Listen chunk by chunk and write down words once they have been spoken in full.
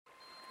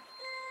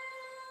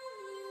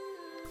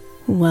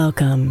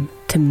Welcome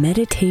to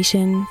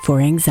Meditation for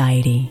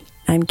Anxiety.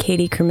 I'm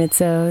Katie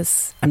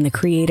Kermitzos. I'm the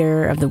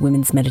creator of the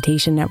Women's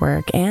Meditation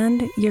Network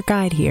and your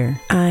guide here.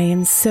 I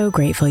am so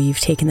grateful you've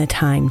taken the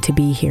time to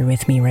be here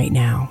with me right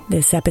now.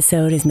 This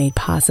episode is made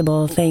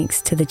possible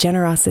thanks to the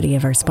generosity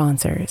of our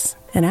sponsors.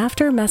 And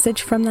after a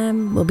message from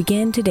them, we'll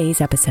begin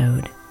today's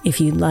episode. If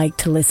you'd like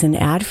to listen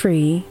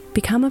ad-free,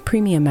 become a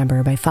premium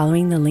member by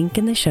following the link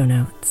in the show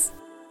notes.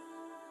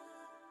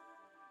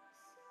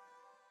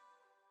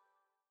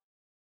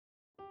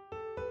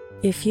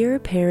 If you're a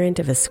parent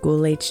of a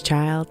school-aged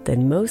child,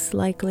 then most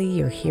likely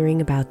you're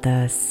hearing about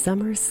the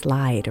summer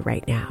slide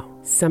right now.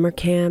 Summer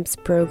camps,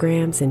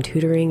 programs, and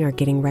tutoring are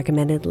getting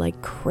recommended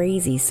like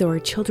crazy so our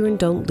children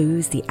don't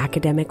lose the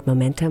academic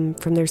momentum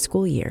from their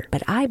school year.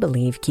 But I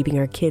believe keeping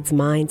our kids'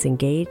 minds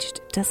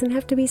engaged doesn't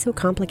have to be so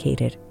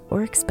complicated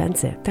or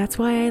expensive. That's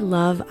why I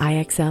love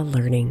IXL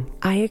Learning.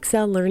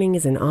 IXL Learning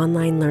is an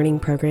online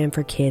learning program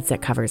for kids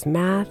that covers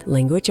math,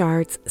 language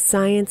arts,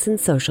 science, and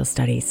social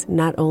studies.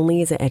 Not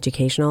only is it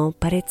educational,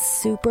 but it's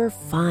super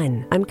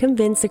fun. I'm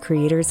convinced the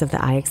creators of the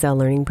IXL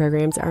Learning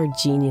programs are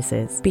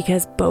geniuses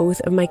because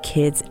both of my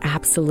kids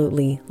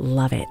absolutely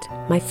love it.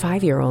 My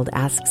 5-year-old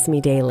asks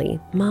me daily,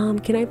 "Mom,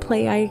 can I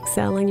play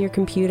IXL on your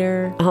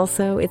computer?"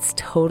 Also, it's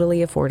totally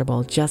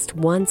affordable. Just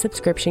one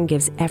subscription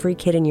gives every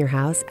kid in your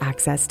house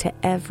access to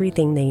everything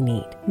they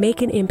need.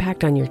 Make an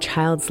impact on your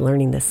child's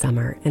learning this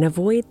summer and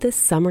avoid the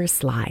summer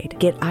slide.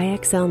 Get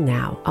IXL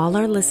now. All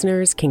our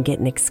listeners can get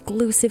an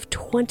exclusive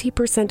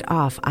 20%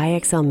 off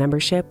IXL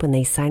membership when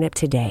they sign up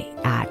today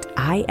at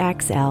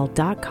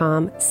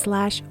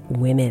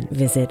IXL.com/women.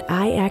 Visit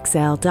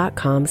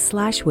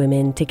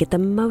IXL.com/women to get the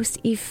most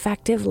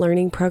effective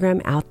learning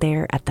program out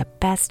there at the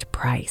best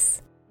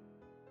price.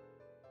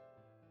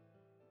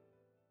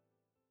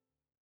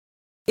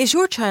 Is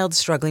your child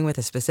struggling with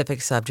a specific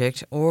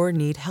subject or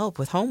need help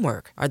with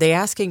homework? Are they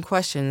asking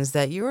questions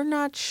that you're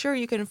not sure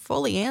you can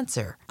fully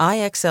answer?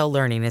 IXL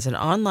Learning is an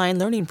online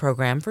learning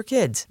program for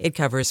kids. It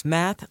covers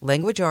math,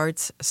 language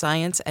arts,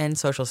 science, and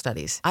social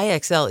studies.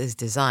 IXL is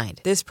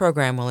designed. This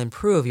program will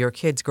improve your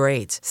kids'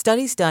 grades.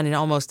 Studies done in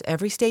almost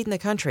every state in the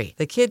country.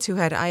 The kids who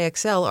had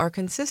IXL are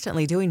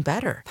consistently doing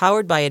better.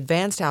 Powered by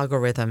advanced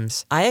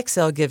algorithms,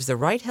 IXL gives the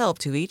right help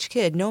to each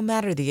kid no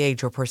matter the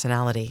age or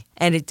personality.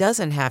 And it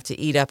doesn't have to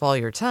eat up all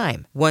your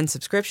time. One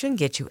subscription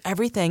gets you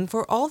everything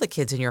for all the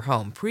kids in your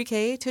home,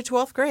 pre-K to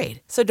 12th grade.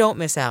 So don't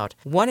miss out.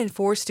 1 in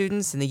 4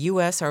 students in the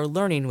U.S. are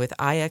learning with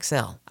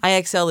IXL.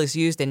 IXL is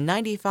used in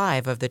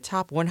 95 of the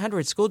top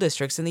 100 school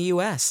districts in the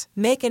U.S.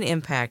 Make an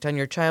impact on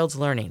your child's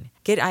learning.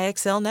 Get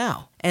IXL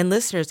now. And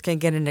listeners can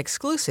get an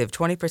exclusive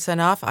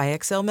 20% off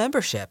IXL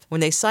membership when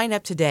they sign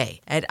up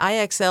today at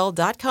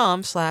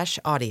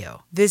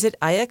IXL.com/audio. Visit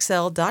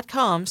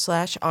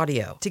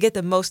IXL.com/audio to get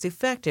the most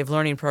effective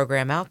learning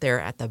program out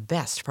there at the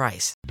best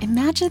price.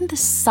 Imagine the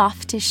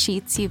softest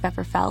sheets you've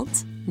ever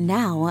felt.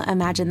 Now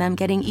imagine them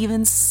getting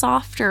even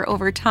softer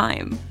over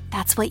time.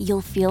 That's what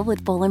you'll feel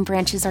with Boll &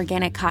 Branch's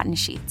organic cotton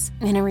sheets.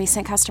 In a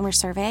recent customer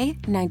survey,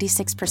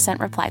 96%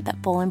 replied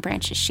that Boll &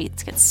 Branch's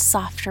sheets get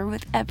softer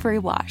with every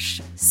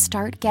wash.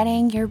 Start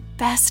getting your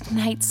best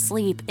night's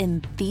sleep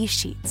in these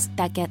sheets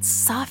that get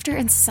softer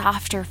and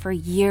softer for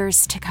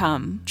years to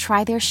come.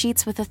 Try their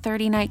sheets with a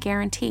 30-night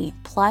guarantee,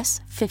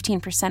 plus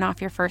 15% off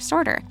your first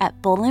order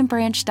at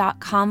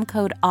bollandbranch.com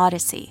code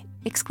Odyssey.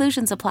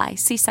 Exclusions apply.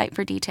 See site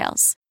for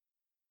details.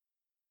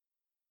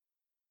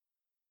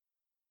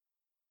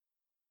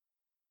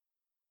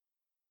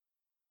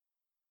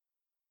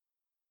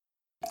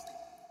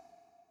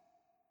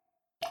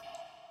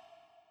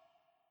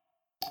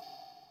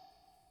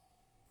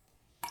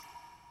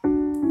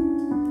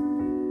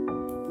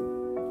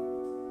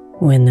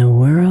 When the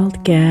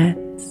world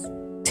gets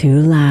too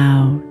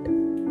loud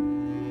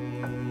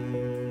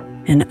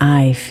and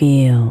I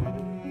feel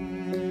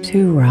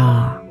too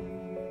raw,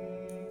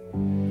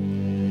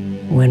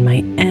 when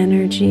my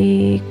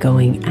energy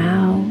going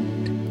out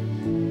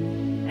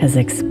has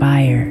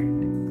expired,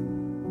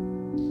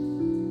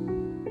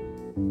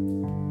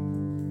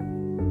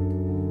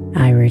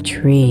 I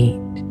retreat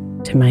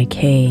to my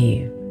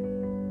cave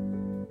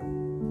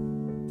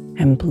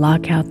and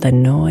block out the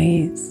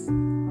noise.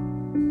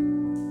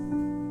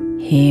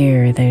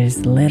 Here,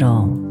 there's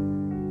little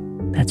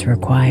that's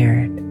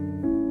required.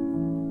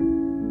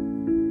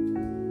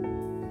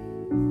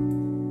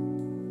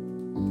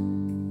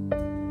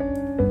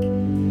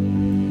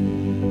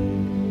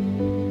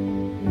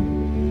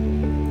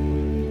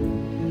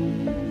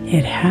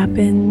 It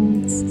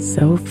happens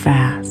so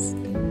fast.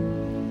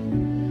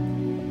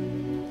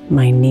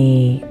 My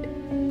need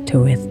to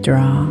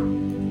withdraw.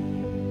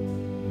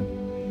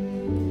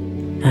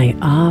 I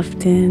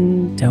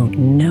often don't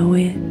know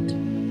it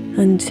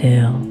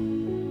until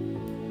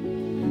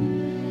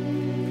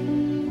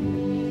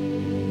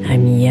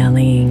I'm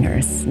yelling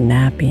or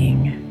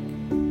snapping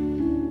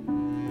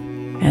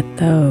at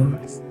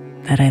those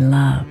that I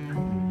love.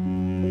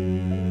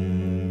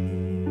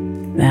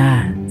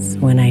 That's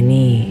when I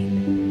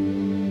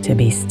need to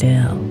be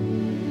still.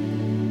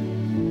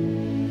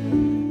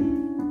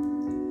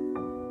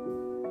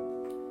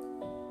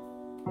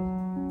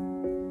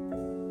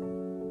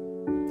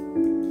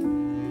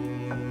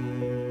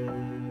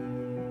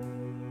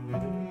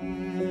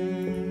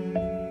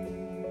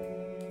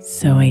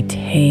 So I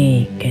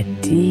take a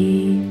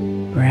deep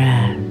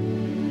breath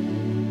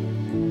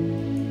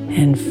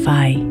and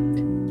fight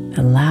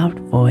the loud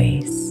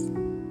voice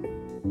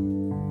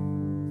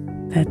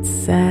that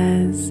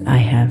says I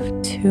have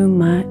too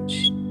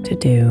much to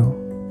do.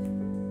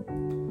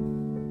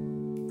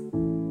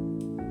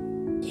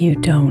 You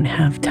don't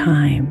have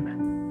time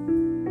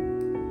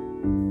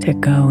to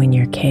go in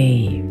your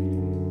cave.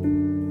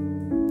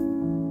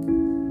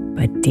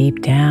 But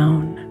deep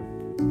down,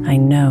 I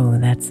know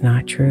that's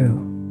not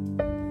true.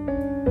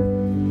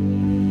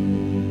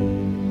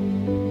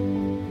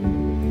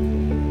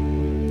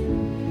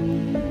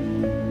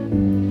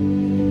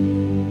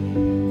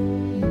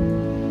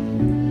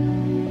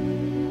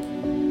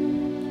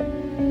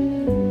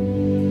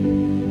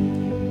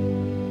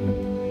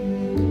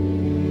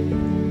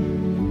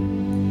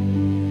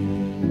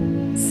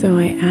 So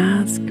I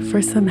ask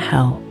for some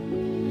help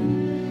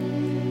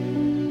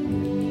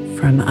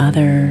from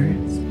others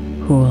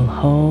who will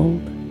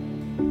hold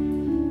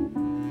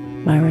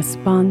my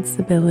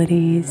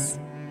responsibilities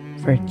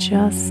for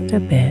just a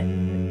bit.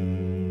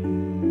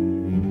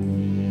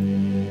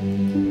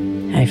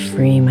 I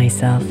free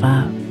myself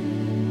up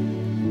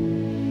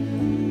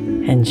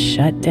and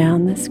shut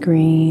down the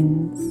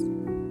screens,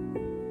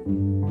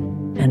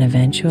 and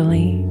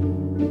eventually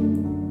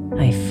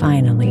I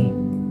finally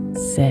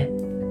sit.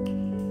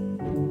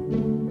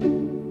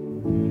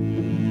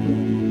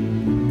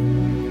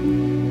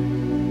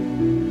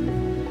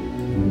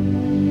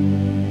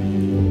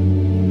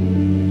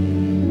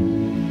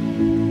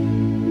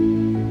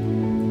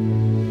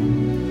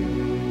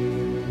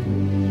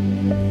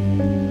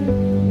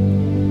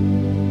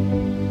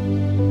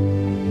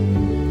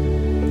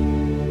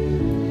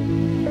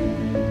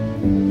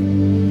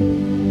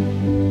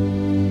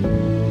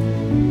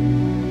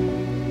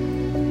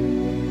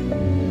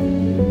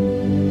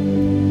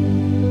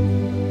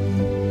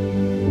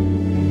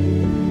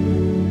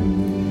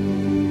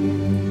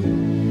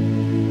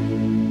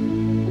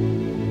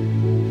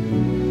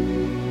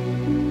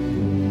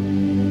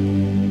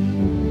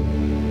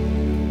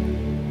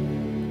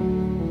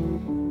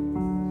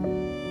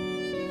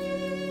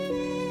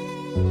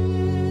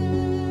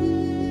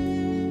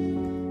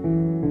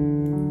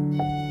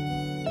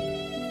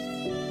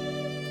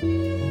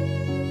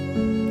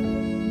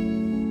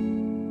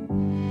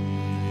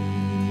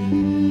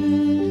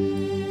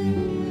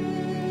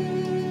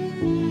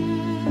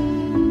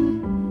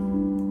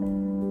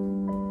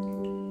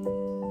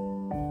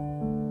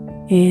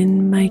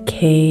 In my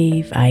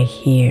cave, I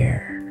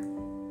hear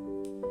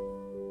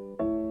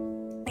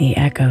the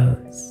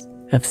echoes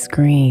of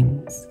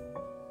screams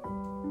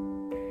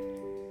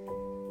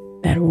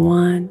that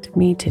want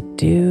me to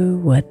do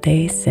what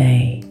they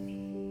say.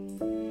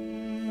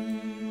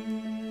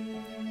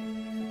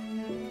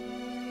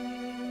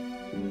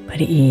 But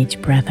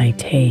each breath I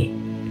take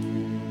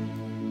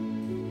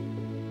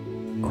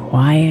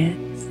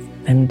quiets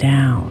them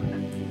down,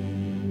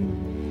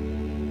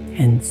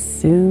 and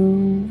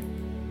soon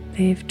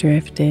they've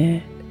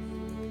drifted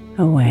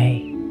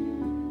away.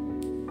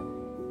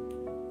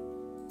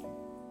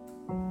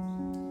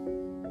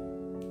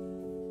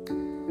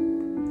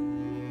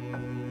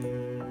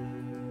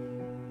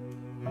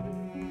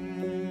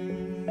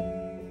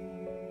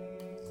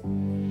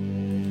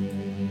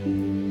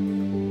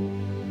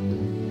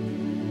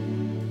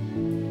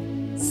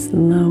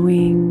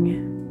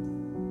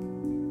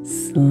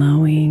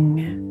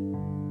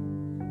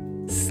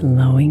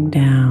 Slowing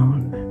down.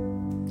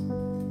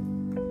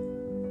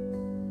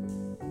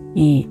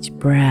 Each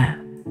breath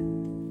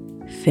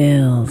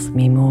fills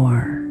me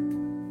more.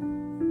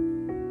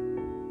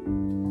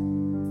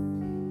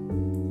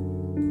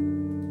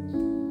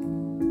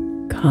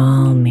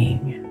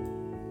 Calming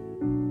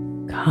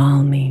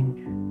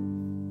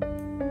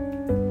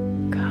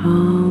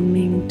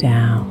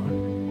down.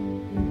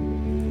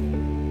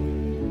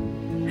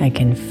 I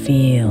can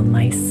feel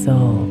my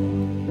soul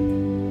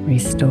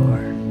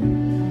restore.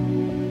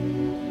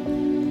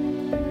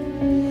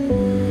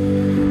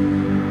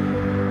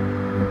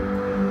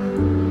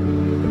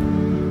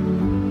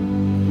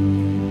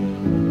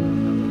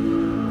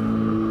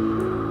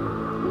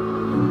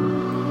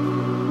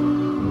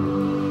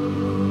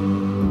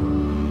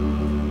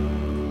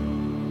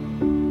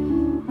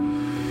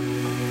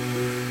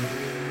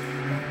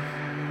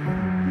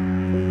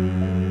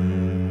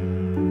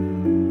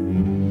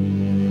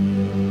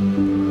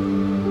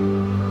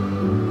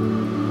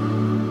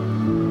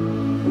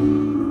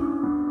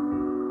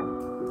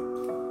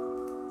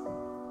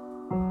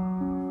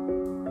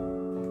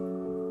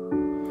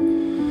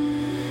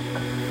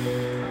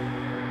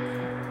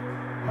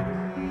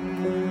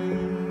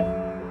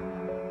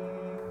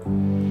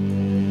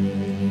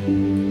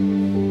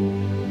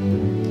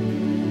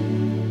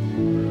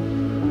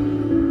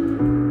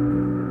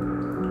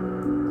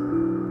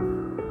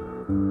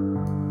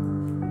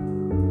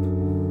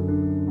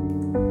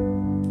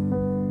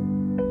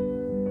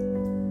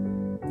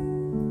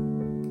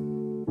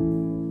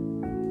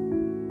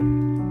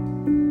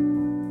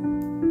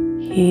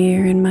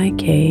 Here in my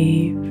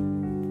cave,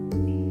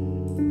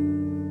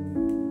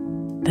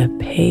 the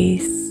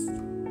pace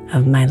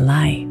of my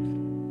life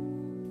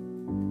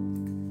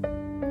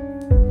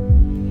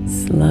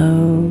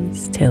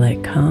slows till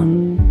it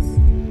comes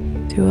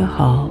to a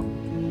halt.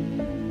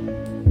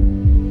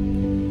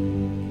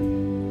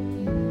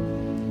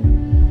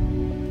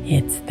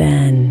 It's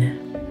then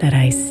that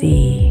I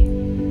see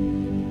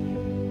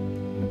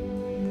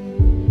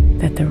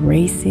that the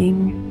racing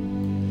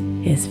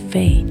is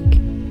fake.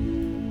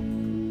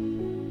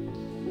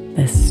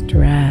 The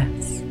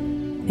stress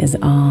is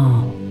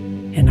all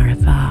in our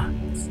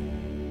thoughts.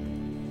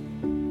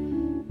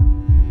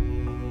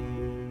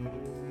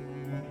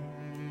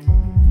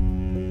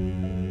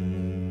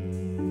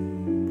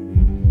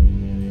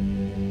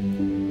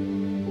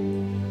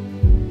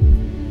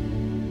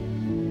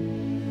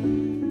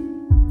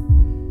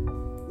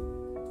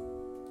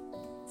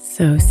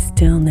 So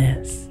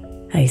stillness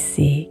I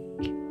seek.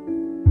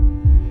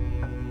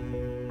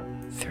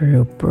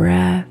 Through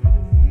breath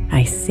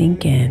I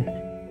sink in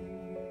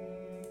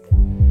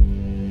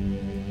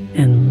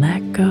and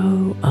let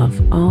go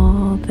of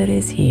all that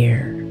is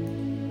here.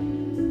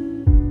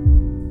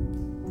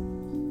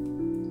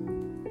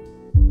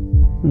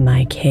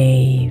 My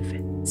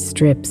cave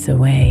strips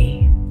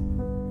away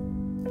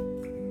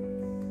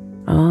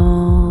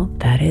all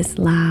that is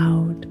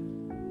loud,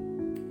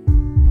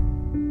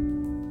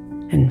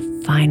 and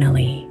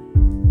finally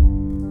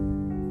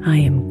I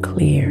am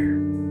clear.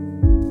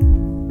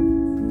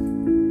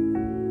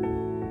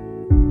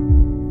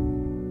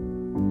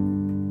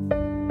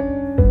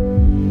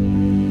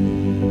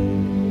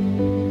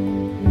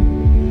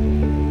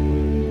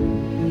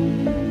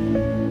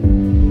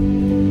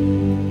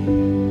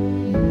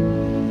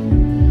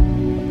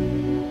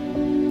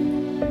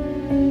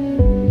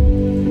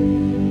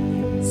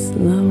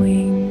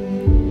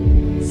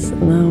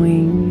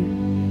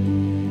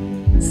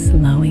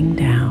 Slowing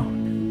down.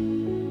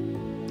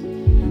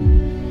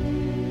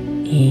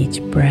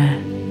 Each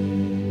breath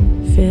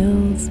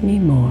fills me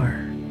more.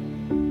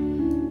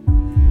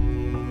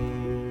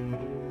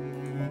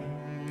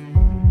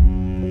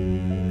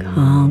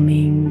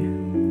 Calming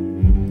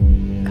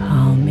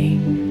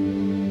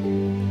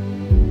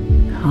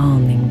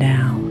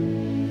down.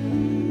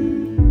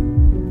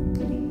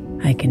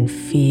 I can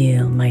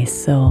feel my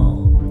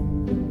soul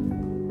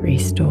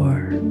restore.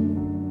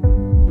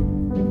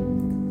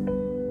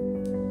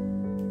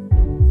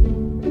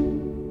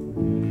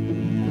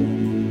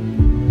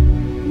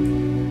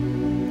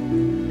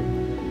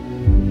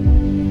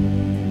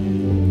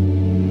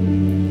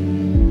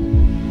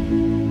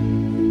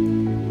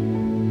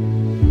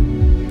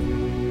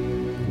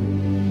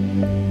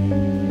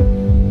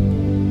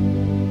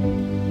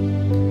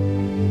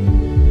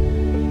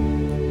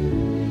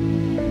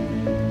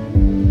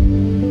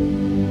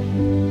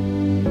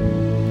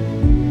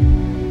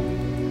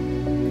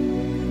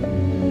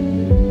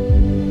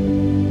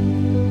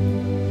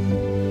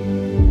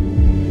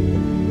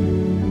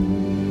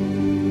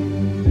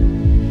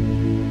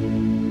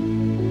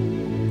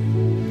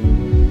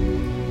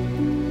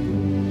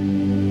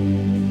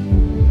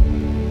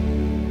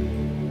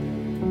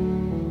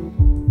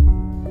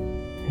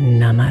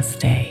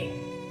 Namaste,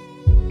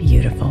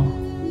 beautiful.